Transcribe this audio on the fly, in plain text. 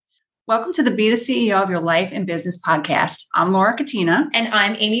Welcome to the Be the CEO of Your Life and Business podcast. I'm Laura Katina. And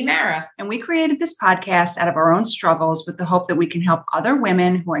I'm Amy Mara. And we created this podcast out of our own struggles with the hope that we can help other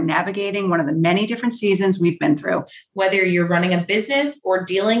women who are navigating one of the many different seasons we've been through. Whether you're running a business or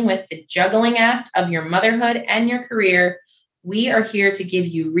dealing with the juggling act of your motherhood and your career, we are here to give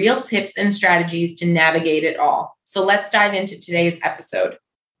you real tips and strategies to navigate it all. So let's dive into today's episode.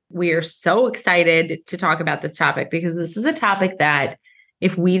 We are so excited to talk about this topic because this is a topic that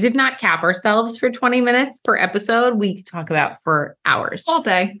if we did not cap ourselves for 20 minutes per episode, we could talk about for hours. All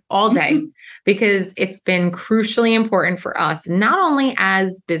day, because it's been crucially important for us, not only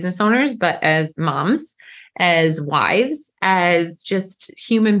as business owners, but as moms, as wives, as just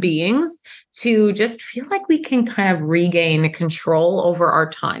human beings, to just feel like we can kind of regain control over our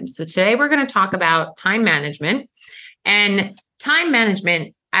time. So today we're going to talk about time management, and time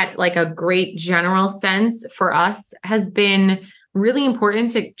management at like a great general sense for us has been really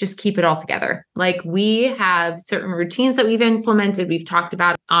important to just keep it all together. Like we have certain routines that we've implemented. We've talked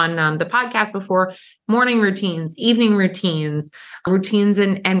about on the podcast before, morning routines, evening routines,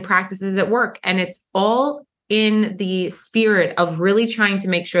 and practices at work. And it's all in the spirit of really trying to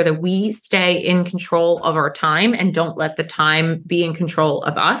make sure that we stay in control of our time and don't let the time be in control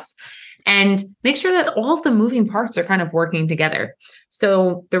of us, and make sure that all of the moving parts are kind of working together.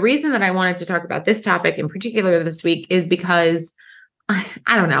 So the reason that I wanted to talk about this topic in particular this week is because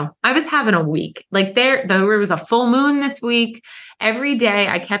I don't know. I was having a week. Like there was a full moon this week. Every day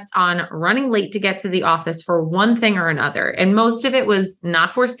I kept on running late to get to the office for one thing or another. And most of it was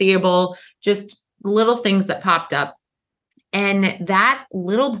not foreseeable, just little things that popped up. And that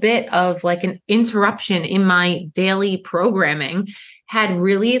little bit of like an interruption in my daily programming had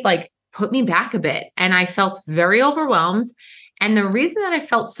really like put me back a bit. And I felt very overwhelmed. And the reason that I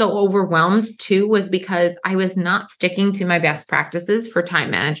felt so overwhelmed too was because I was not sticking to my best practices for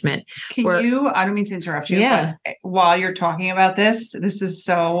time management. I don't mean to interrupt you, but while you're talking about this is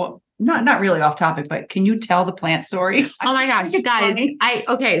so not really off topic, but can you tell the plant story? Oh my gosh, guys.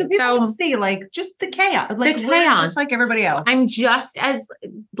 So see like just the chaos, like the chaos, just like everybody else. I'm just as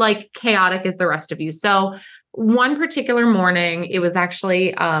like chaotic as the rest of you. So one particular morning, it was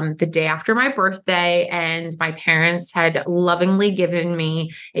actually the day after my birthday, and my parents had lovingly given me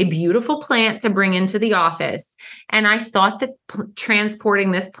a beautiful plant to bring into the office. And I thought that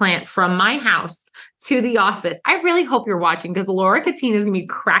transporting this plant from my house to the office, I really hope you're watching because Laura Katina is going to be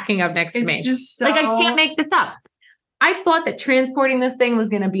cracking up next to me. Just so... Like, I can't make this up. I thought that transporting this thing was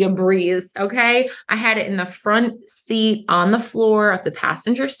going to be a breeze. Okay. I had it in the front seat on the floor of the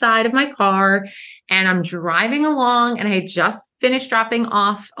passenger side of my car. And I'm driving along, and I had just finished dropping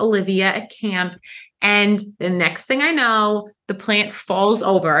off Olivia at camp. And the next thing I know, the plant falls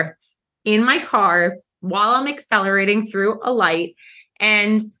over in my car while I'm accelerating through a light.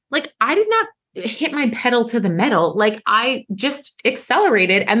 And like, I did not hit my pedal to the metal. Like I just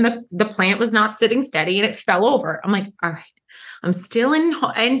accelerated, and the plant was not sitting steady, and it fell over. I'm like, all right, I'm still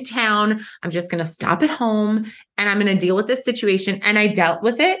in town. I'm just going to stop at home, and I'm going to deal with this situation. And I dealt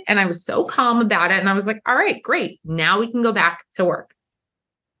with it, and I was so calm about it. And I was like, all right, great. Now we can go back to work.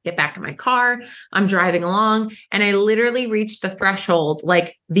 Get back in my car. I'm driving along, and I literally reached the threshold,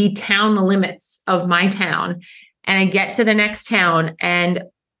 like the town limits of my town. And I get to the next town, and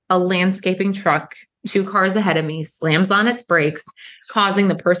a landscaping truck 2 cars ahead of me slams on its brakes, causing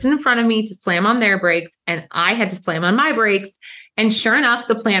the person in front of me to slam on their brakes. And I had to slam on my brakes. And sure enough,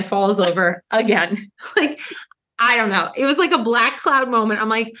 the plant falls over again. Like, I don't know. It was like a black cloud moment. I'm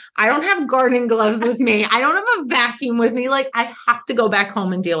like, I don't have gardening gloves with me. I don't have a vacuum with me. Like, I have to go back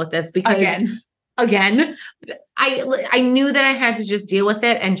home and deal with this because again, I knew that I had to just deal with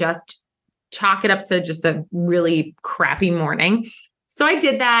it and just chalk it up to just a really crappy morning. So I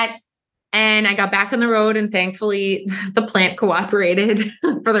did that, and I got back on the road, and thankfully the plant cooperated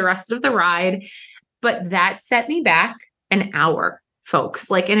for the rest of the ride. But that set me back an hour, folks,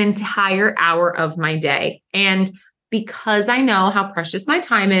 like an entire hour of my day. And because I know how precious my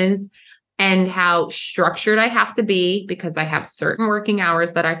time is and how structured I have to be, because I have certain working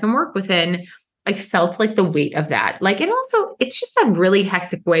hours that I can work within, I felt like the weight of that. Like, it's just a really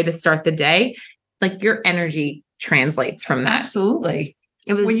hectic way to start the day. Like your energy translates from that. Absolutely.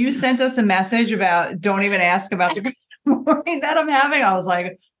 It was when you sent us a message about don't even ask about the morning that I'm having, I was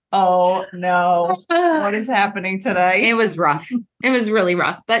like, oh no, what is happening today? It was rough. It was really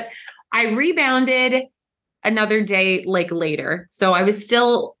rough, but I rebounded another day like later. So I was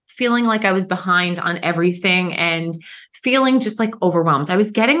still feeling like I was behind on everything and feeling just like overwhelmed. I was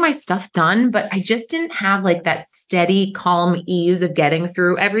getting my stuff done, but I just didn't have like that steady, calm ease of getting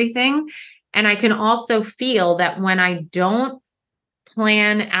through everything. And I can also feel that when I don't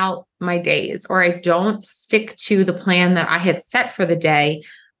plan out my days or I don't stick to the plan that I have set for the day,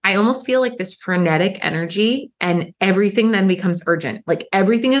 I almost feel like this frenetic energy and everything then becomes urgent. Like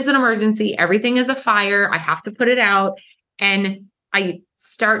everything is an emergency. Everything is a fire. I have to put it out. And I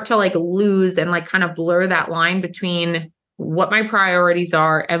start to like lose and like kind of blur that line between what my priorities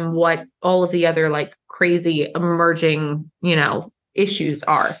are and what all of the other like crazy emerging, issues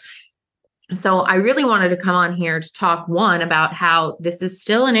are. So I really wanted to come on here to talk about how this is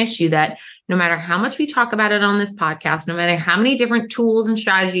still an issue that no matter how much we talk about it on this podcast, no matter how many different tools and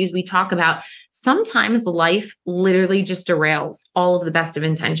strategies we talk about, sometimes life literally just derails all of the best of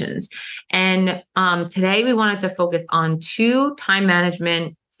intentions. And today we wanted to focus on 2 time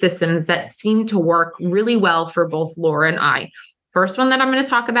management systems that seem to work really well for both Laura and I. First one that I'm going to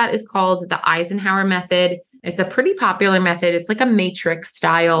talk about is called the Eisenhower method. It's a pretty popular method. It's like a matrix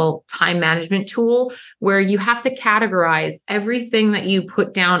style time management tool where you have to categorize everything that you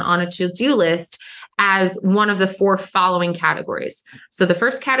put down on a to-do list as one of the 4 following categories. So the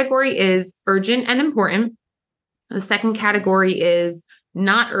first category is urgent and important. The second category is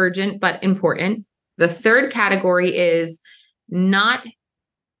not urgent, but important. The third category is not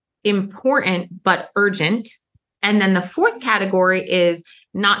important, but urgent. And then the fourth category is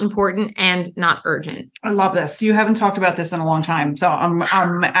not important and not urgent. I love this. You haven't talked about this in a long time. So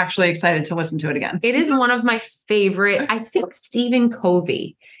I'm actually excited to listen to it again. It is one of my favorite. I think Stephen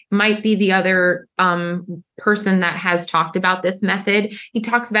Covey might be the other person that has talked about this method. He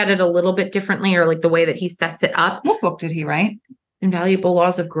talks about it a little bit differently, or like the way that he sets it up. What book did he write? Invaluable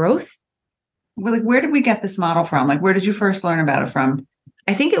Laws of Growth. Well, like, where did we get this model from? Like, where did you first learn about it from?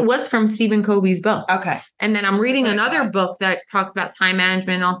 I think it was from Stephen Covey's book. Okay. And then I'm reading another book that talks about time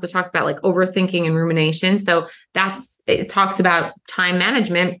management and also talks about like overthinking and rumination. So it talks about time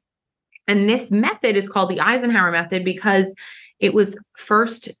management. And this method is called the Eisenhower method because it was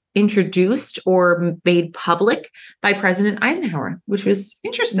first introduced or made public by President Eisenhower, which was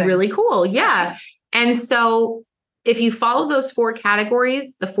interesting. Really cool. Yeah. And so if you follow those 4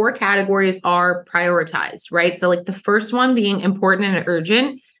 categories, the 4 categories are prioritized, right? So like the first one being important and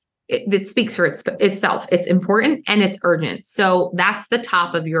urgent, it speaks for itself. It's important and it's urgent. So that's the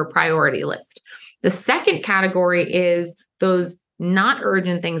top of your priority list. The second category is those not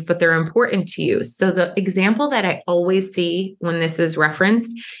urgent things, but they're important to you. So the example that I always see when this is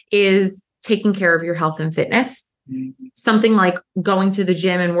referenced is taking care of your health and fitness. Something like going to the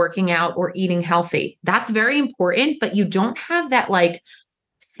gym and working out or eating healthy. That's very important, but you don't have that like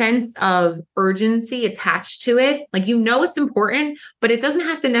sense of urgency attached to it. Like, it's important, but it doesn't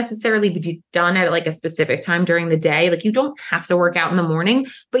have to necessarily be done at like a specific time during the day. Like, you don't have to work out in the morning,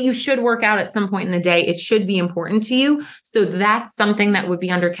 but you should work out at some point in the day. It should be important to you. So that's something that would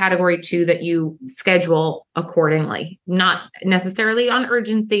be under category 2 that you schedule accordingly, not necessarily on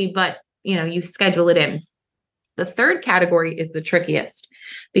urgency, but you schedule it in. The third category is the trickiest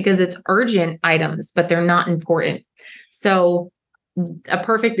because it's urgent items, but they're not important. So a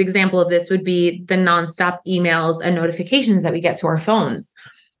perfect example of this would be the nonstop emails and notifications that we get to our phones.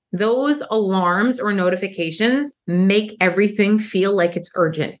 Those alarms or notifications make everything feel like it's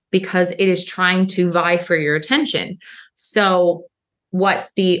urgent because it is trying to vie for your attention. So what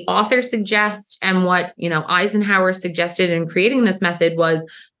the author suggests and what, Eisenhower suggested in creating this method was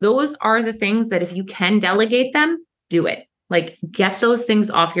those are the things that if you can delegate them, do it. Like, get those things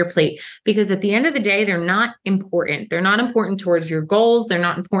off your plate because at the end of the day, they're not important. They're not important towards your goals. They're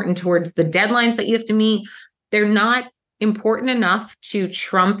not important towards the deadlines that you have to meet. They're not important enough to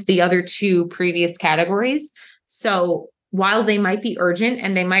trump the other 2 previous categories. So while they might be urgent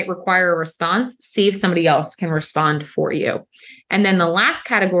and they might require a response, see if somebody else can respond for you. And then the last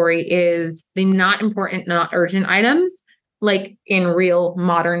category is the not important, not urgent items. Like in real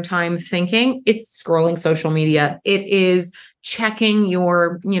modern time thinking, it's scrolling social media. It is checking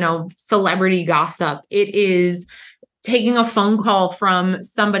your, celebrity gossip. It is taking a phone call from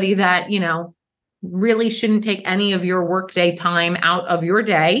somebody that, really shouldn't take any of your workday time out of your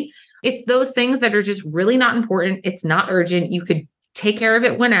day. It's those things that are just really not important. It's not urgent. You could take care of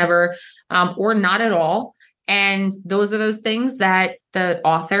it whenever, or not at all. And those are those things that the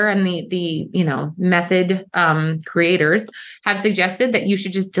author and the method creators have suggested that you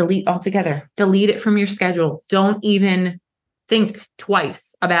should just delete altogether. Delete it from your schedule. Don't even think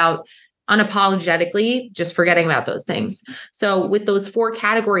twice about unapologetically just forgetting about those things. So with those 4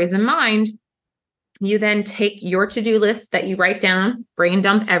 categories in mind, you then take your to-do list that you write down, brain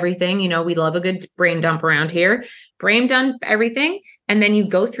dump everything. We love a good brain dump around here. Brain dump everything. And then you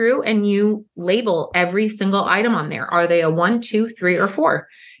go through and you label every single item on there. Are they a 1, 2, 3, or 4?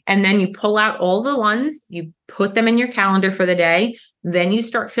 And then you pull out all the ones, you put them in your calendar for the day. Then you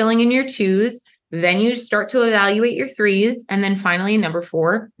start filling in your 2s. Then you start to evaluate your 3s. And then finally, number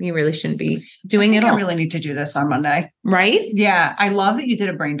 4, you really shouldn't be doing it all. I really need to do this on Monday. Right? Yeah. I love that you did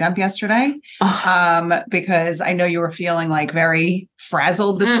a brain dump yesterday. Because I know you were feeling like very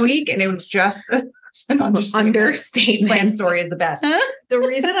frazzled this week, and it was just an understatement. Plan story is the best. The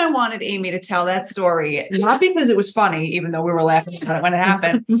reason I wanted Amy to tell that story, not because it was funny, even though we were laughing about it when it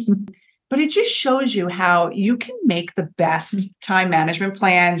happened, but it just shows you how you can make the best time management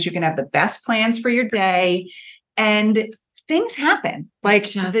plans. You can have the best plans for your day, and things happen.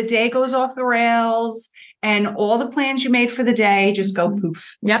 Like the day goes off the rails, and all the plans you made for the day just go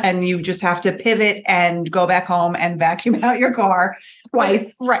poof. Yep. And you just have to pivot and go back home and vacuum out your car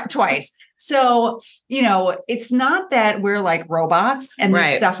twice. Right. Twice. So, it's not that we're like robots and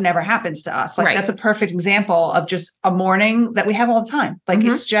this stuff never happens to us. Like that's a perfect example of just a morning that we have all the time. Like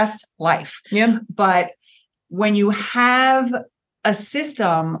it's just life. Yeah. But when you have a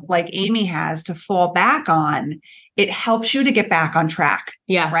system like Amy has to fall back on, it helps you to get back on track.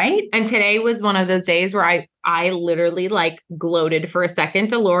 Yeah. Right. And today was one of those days where I literally like gloated for a second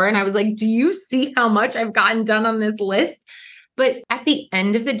to Laura, and I was like, do you see how much I've gotten done on this list? But at the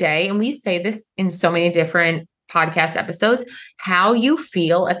end of the day, and we say this in so many different podcast episodes, how you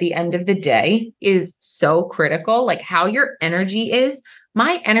feel at the end of the day is so critical. Like how your energy is.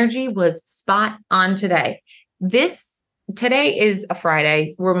 My energy was spot on today. Today is a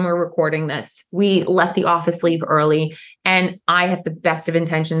Friday when we're recording this. We let the office leave early, and I have the best of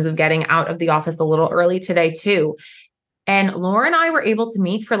intentions of getting out of the office a little early today too. And Laura and I were able to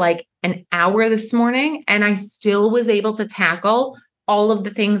meet for like an hour this morning, and I still was able to tackle all of the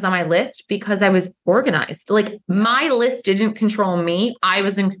things on my list because I was organized. Like my list didn't control me. I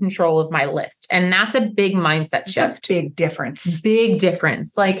was in control of my list. And that's a big mindset shift. Big difference. Big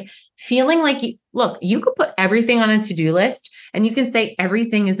difference. Like feeling like, you could put everything on a to-do list and you can say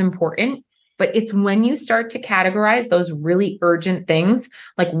everything is important, but it's when you start to categorize those really urgent things,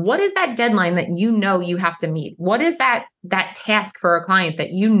 like what is that deadline that you have to meet? What is that task for a client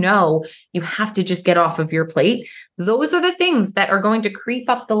that you have to just get off of your plate? Those are the things that are going to creep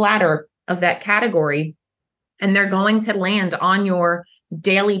up the ladder of that category, and they're going to land on your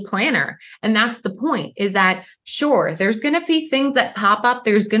daily planner. And that's the point, is that sure, there's going to be things that pop up.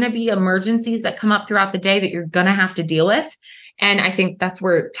 There's going to be emergencies that come up throughout the day that you're going to have to deal with. And I think that's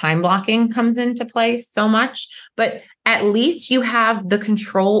where time blocking comes into play so much. But at least you have the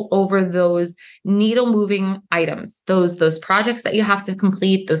control over those needle moving items, those projects that you have to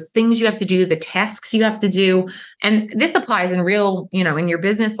complete, those things you have to do, the tasks you have to do. And this applies in real, in your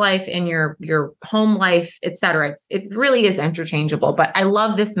business life, in your home life, et cetera. It really is interchangeable, but I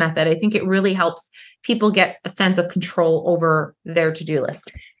love this method. I think it really helps people get a sense of control over their to-do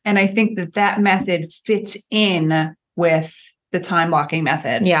list. And I think that method fits in with the time blocking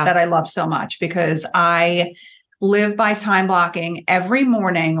method that I love so much, because I live by time blocking every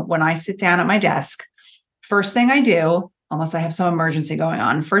morning when I sit down at my desk. First thing I do, unless I have some emergency going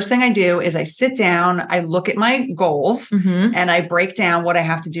on, first thing I do is I sit down, I look at my goals, and I break down what I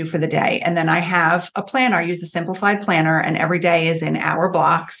have to do for the day. And then I have a planner. I use the simplified planner, and every day is in hour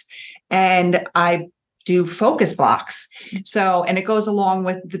blocks. And I do focus blocks. So, and it goes along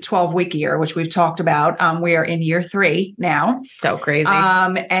with the 12-week year, which we've talked about. We are in year 3 now. So crazy.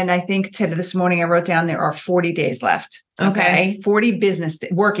 And I think this morning I wrote down there are 40 days left. Okay. 40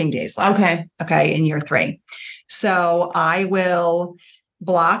 working days left. Okay. In year 3. So I will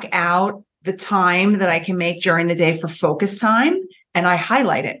block out the time that I can make during the day for focus time, and I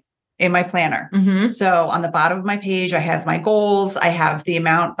highlight it in my planner. So on the bottom of my page, I have my goals. I have the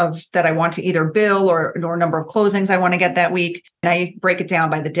amount that I want to either bill or number of closings I want to get that week. And I break it down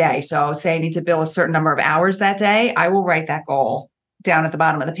by the day. So say I need to bill a certain number of hours that day. I will write that goal down at the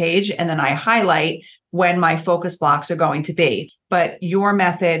bottom of the page. And then I highlight when my focus blocks are going to be. But your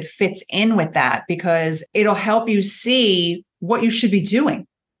method fits in with that because it'll help you see what you should be doing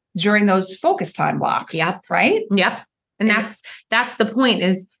during those focus time blocks. Yep. Right? Yep. And that's the point,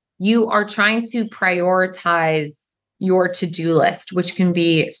 is you are trying to prioritize your to-do list, which can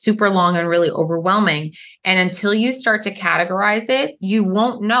be super long and really overwhelming. And until you start to categorize it, you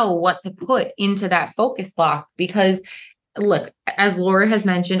won't know what to put into that focus block. Because look, as Laura has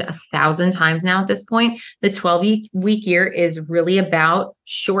mentioned 1,000 times now at this point, the 12-week year is really about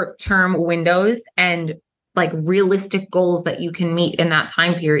short-term windows and like realistic goals that you can meet in that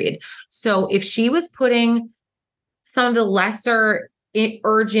time period. So if she was putting some of the lesser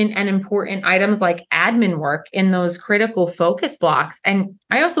urgent and important items like admin work in those critical focus blocks. And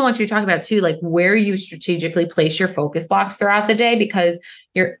I also want you to talk about too, like where you strategically place your focus blocks throughout the day, because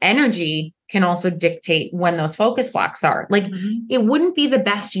your energy can also dictate when those focus blocks are. Like it wouldn't be the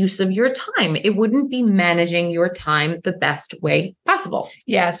best use of your time. It wouldn't be managing your time the best way possible.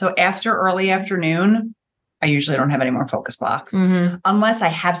 Yeah. So after early afternoon, I usually don't have any more focus blocks unless I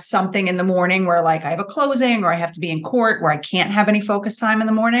have something in the morning where like I have a closing or I have to be in court where I can't have any focus time in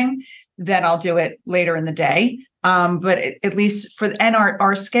the morning, then I'll do it later in the day. But at least and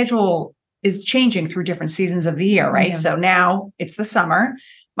our schedule is changing through different seasons of the year, right? Yeah. So now it's the summer.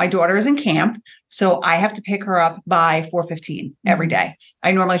 My daughter is in camp, so I have to pick her up by 4:15 every day.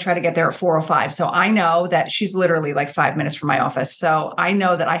 I normally try to get there at 4:05. So I know that she's literally like 5 minutes from my office. So I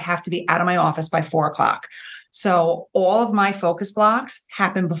know that I have to be out of my office by 4:00. So all of my focus blocks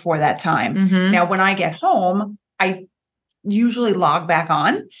happen before that time. Now, when I get home, I usually log back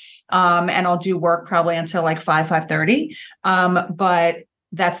on and I'll do work probably until like 5:30. But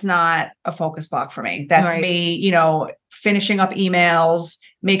that's not a focus block for me. That's me, finishing up emails,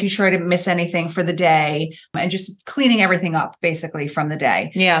 making sure I didn't miss anything for the day, and just cleaning everything up basically from the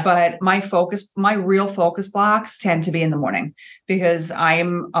day. Yeah. But my real focus blocks tend to be in the morning because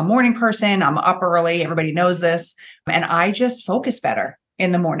I'm a morning person. I'm up early. Everybody knows this. And I just focus better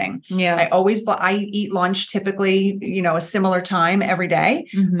in the morning. Yeah. I eat lunch typically, a similar time every day.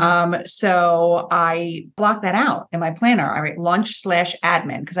 So I block that out in my planner. I write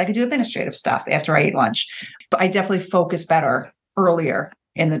lunch/admin because I could do administrative stuff after I eat lunch, but I definitely focus better earlier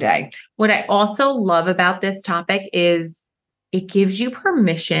in the day. What I also love about this topic is it gives you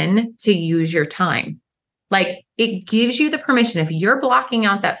permission to use your time. Like it gives you the permission. If you're blocking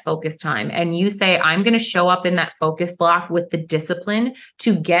out that focus time and you say, I'm going to show up in that focus block with the discipline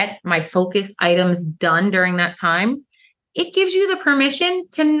to get my focus items done during that time, it gives you the permission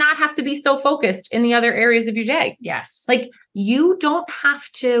to not have to be so focused in the other areas of your day. Yes. Like you don't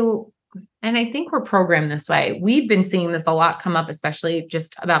have to. And I think we're programmed this way. We've been seeing this a lot come up, especially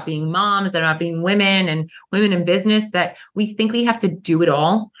just about being moms and about being women and women in business, that we think we have to do it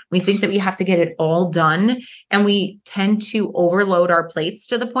all. We think that we have to get it all done. And we tend to overload our plates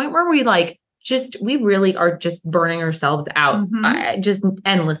to the point where we really are just burning ourselves out just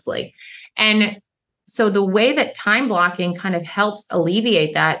endlessly. And so the way that time blocking kind of helps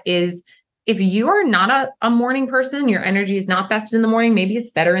alleviate that is, if you are not a morning person, your energy is not best in the morning, maybe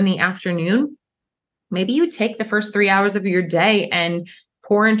it's better in the afternoon. Maybe you take the first 3 hours of your day and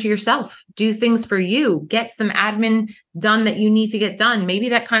pour into yourself, do things for you, get some admin done that you need to get done. Maybe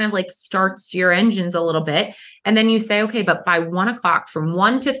that kind of like starts your engines a little bit. And then you say, okay, but by 1:00, from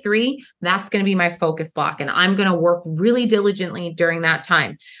 1 to 3, that's going to be my focus block. And I'm going to work really diligently during that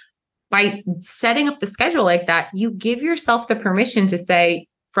time. By setting up the schedule like that, you give yourself the permission to say,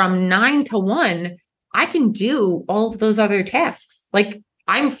 from 9 to 1, I can do all of those other tasks. Like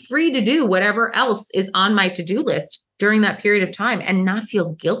I'm free to do whatever else is on my to-do list during that period of time and not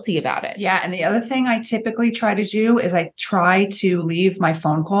feel guilty about it. Yeah. And the other thing I typically try to do is I try to leave my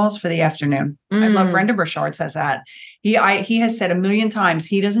phone calls for the afternoon. I love Brendon Burchard says that. He has said a million times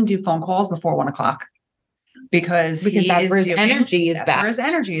he doesn't do phone calls before 1:00 because that's where his energy is best. Where his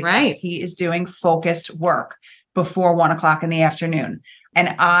energy is right. best. He is doing focused work before 1:00 in the afternoon.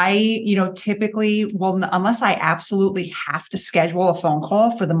 And I, typically, unless I absolutely have to schedule a phone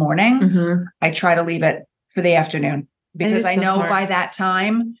call for the morning, I try to leave it for the afternoon because I know by that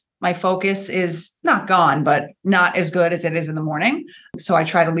time, my focus is not gone, but not as good as it is in the morning. So I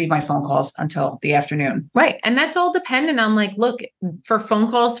try to leave my phone calls until the afternoon. Right. And that's all dependent on look, for phone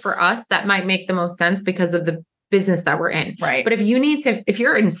calls for us, that might make the most sense because of the business that we're in. Right. But if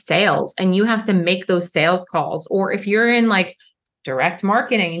you're in sales and you have to make those sales calls, or if you're in direct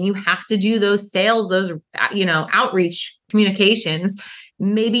marketing and you have to do those sales, those, outreach communications,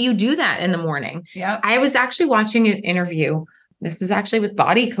 maybe you do that in the morning. Yeah. I was actually watching an interview. This is actually with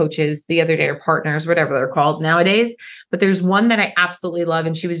body coaches the other day, or partners, whatever they're called nowadays. But there's one that I absolutely love.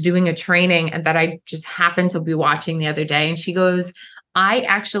 And she was doing a training that I just happened to be watching the other day. And she goes, I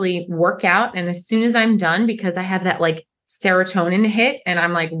actually work out. And as soon as I'm done, because I have that serotonin hit and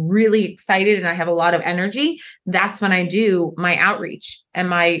I'm really excited and I have a lot of energy, that's when I do my outreach and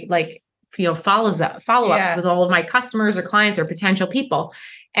my follow-ups with all of my customers or clients or potential people.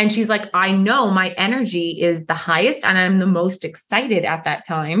 And she's like, I know my energy is the highest and I'm the most excited at that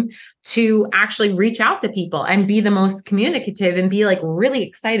time to actually reach out to people and be the most communicative and be really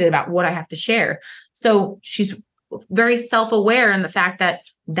excited about what I have to share. So she's very self-aware in the fact that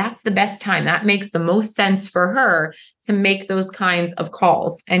that's the best time. That makes the most sense for her to make those kinds of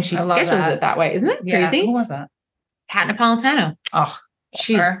calls. And she schedules it that way. Isn't that crazy? Who was that? Kat Napolitano. Oh,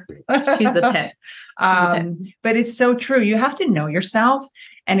 she's the pit. But it's so true. You have to know yourself.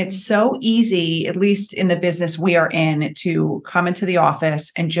 And it's so easy, at least in the business we are in, to come into the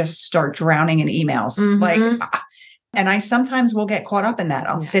office and just start drowning in emails. And I sometimes will get caught up in that.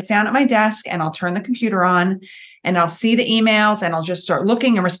 I'll sit down at my desk and I'll turn the computer on and I'll see the emails and I'll just start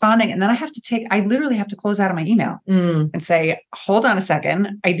looking and responding. And then I literally have to close out of my email and say, hold on a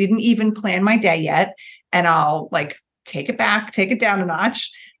second. I didn't even plan my day yet. And I'll take it back, take it down a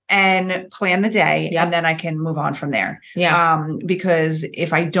notch and plan the day. Yep. And then I can move on from there. Yeah. Because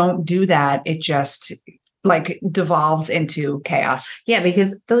if I don't do that, it just devolves into chaos. Yeah,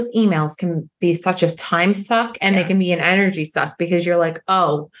 because those emails can be such a time suck and they can be an energy suck because you're like,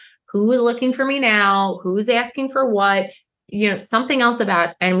 oh, who is looking for me now? Who's asking for what? Something else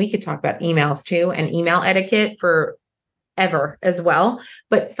about, and we could talk about emails too and email etiquette forever as well.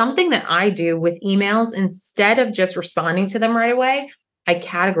 But something that I do with emails, instead of just responding to them right away, I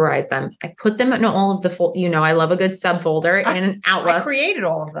categorize them. I put them in all of the I love a good subfolder in Outlook. I created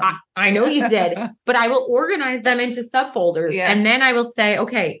all of them. I know you did, but I will organize them into subfolders. Yeah. And then I will say,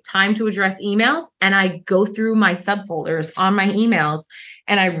 okay, time to address emails. And I go through my subfolders on my emails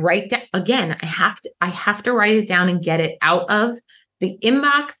and I write down again. I have to write it down and get it out of the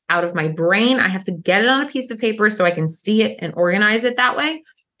inbox, out of my brain. I have to get it on a piece of paper so I can see it and organize it that way.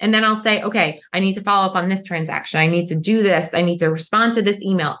 And then I'll say, okay, I need to follow up on this transaction. I need to do this. I need to respond to this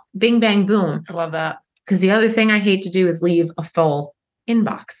email. Bing, bang, boom. I love that. Because the other thing I hate to do is leave a full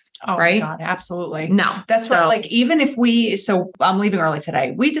inbox. Oh, right? My God, absolutely. No. That's right. Even if I'm leaving early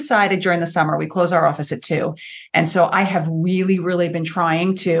today. We decided during the summer, we close our office at 2. And so I have really, really been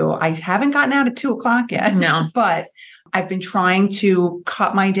trying I haven't gotten out at 2:00 yet. No. But I've been trying to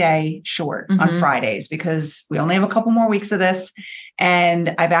cut my day short on Fridays because we only have a couple more weeks of this.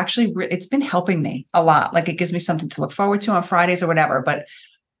 And I've actually, it's been helping me a lot. It gives me something to look forward to on Fridays or whatever. But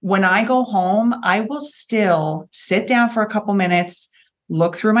when I go home, I will still sit down for a couple minutes,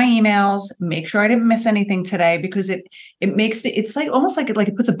 look through my emails, make sure I didn't miss anything today because it makes me, it's almost like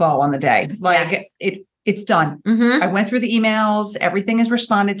it puts a bow on the day. It's done. I went through the emails. Everything is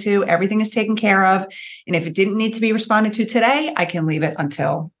responded to. Everything is taken care of. And if it didn't need to be responded to today, I can leave it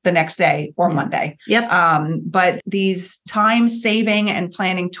until the next day or Monday. Yep. But these time saving and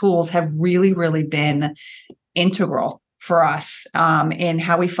planning tools have really, really been integral for us in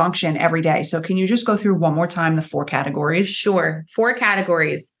how we function every day. So can you just go through one more time the 4 categories? Sure. 4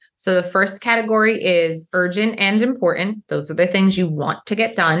 categories. So the first category is urgent and important. Those are the things you want to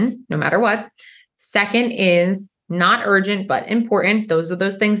get done no matter what. Second is not urgent, but important. Those are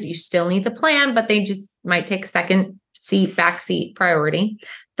those things you still need to plan, but they just might take backseat priority.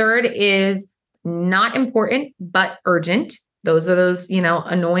 Third is not important, but urgent. Those are those,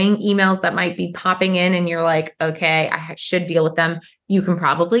 annoying emails that might be popping in and you're like, okay, I should deal with them. You can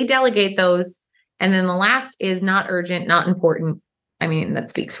probably delegate those. And then the last is not urgent, not important. I mean, that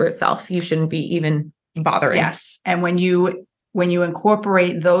speaks for itself. You shouldn't be even bothering. Yes. And when you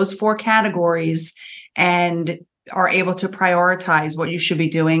incorporate those 4 categories and are able to prioritize what you should be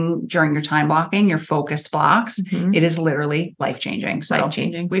doing during your time blocking, your focused blocks, it is literally life-changing. So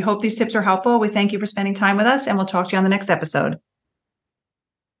life-changing. We hope these tips are helpful. We thank you for spending time with us and we'll talk to you on the next episode.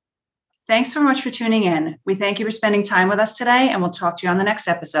 Thanks so much for tuning in. We thank you for spending time with us today and we'll talk to you on the next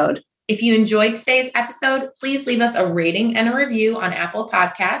episode. If you enjoyed today's episode, please leave us a rating and a review on Apple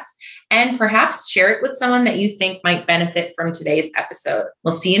Podcasts and perhaps share it with someone that you think might benefit from today's episode.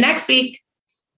 We'll see you next week.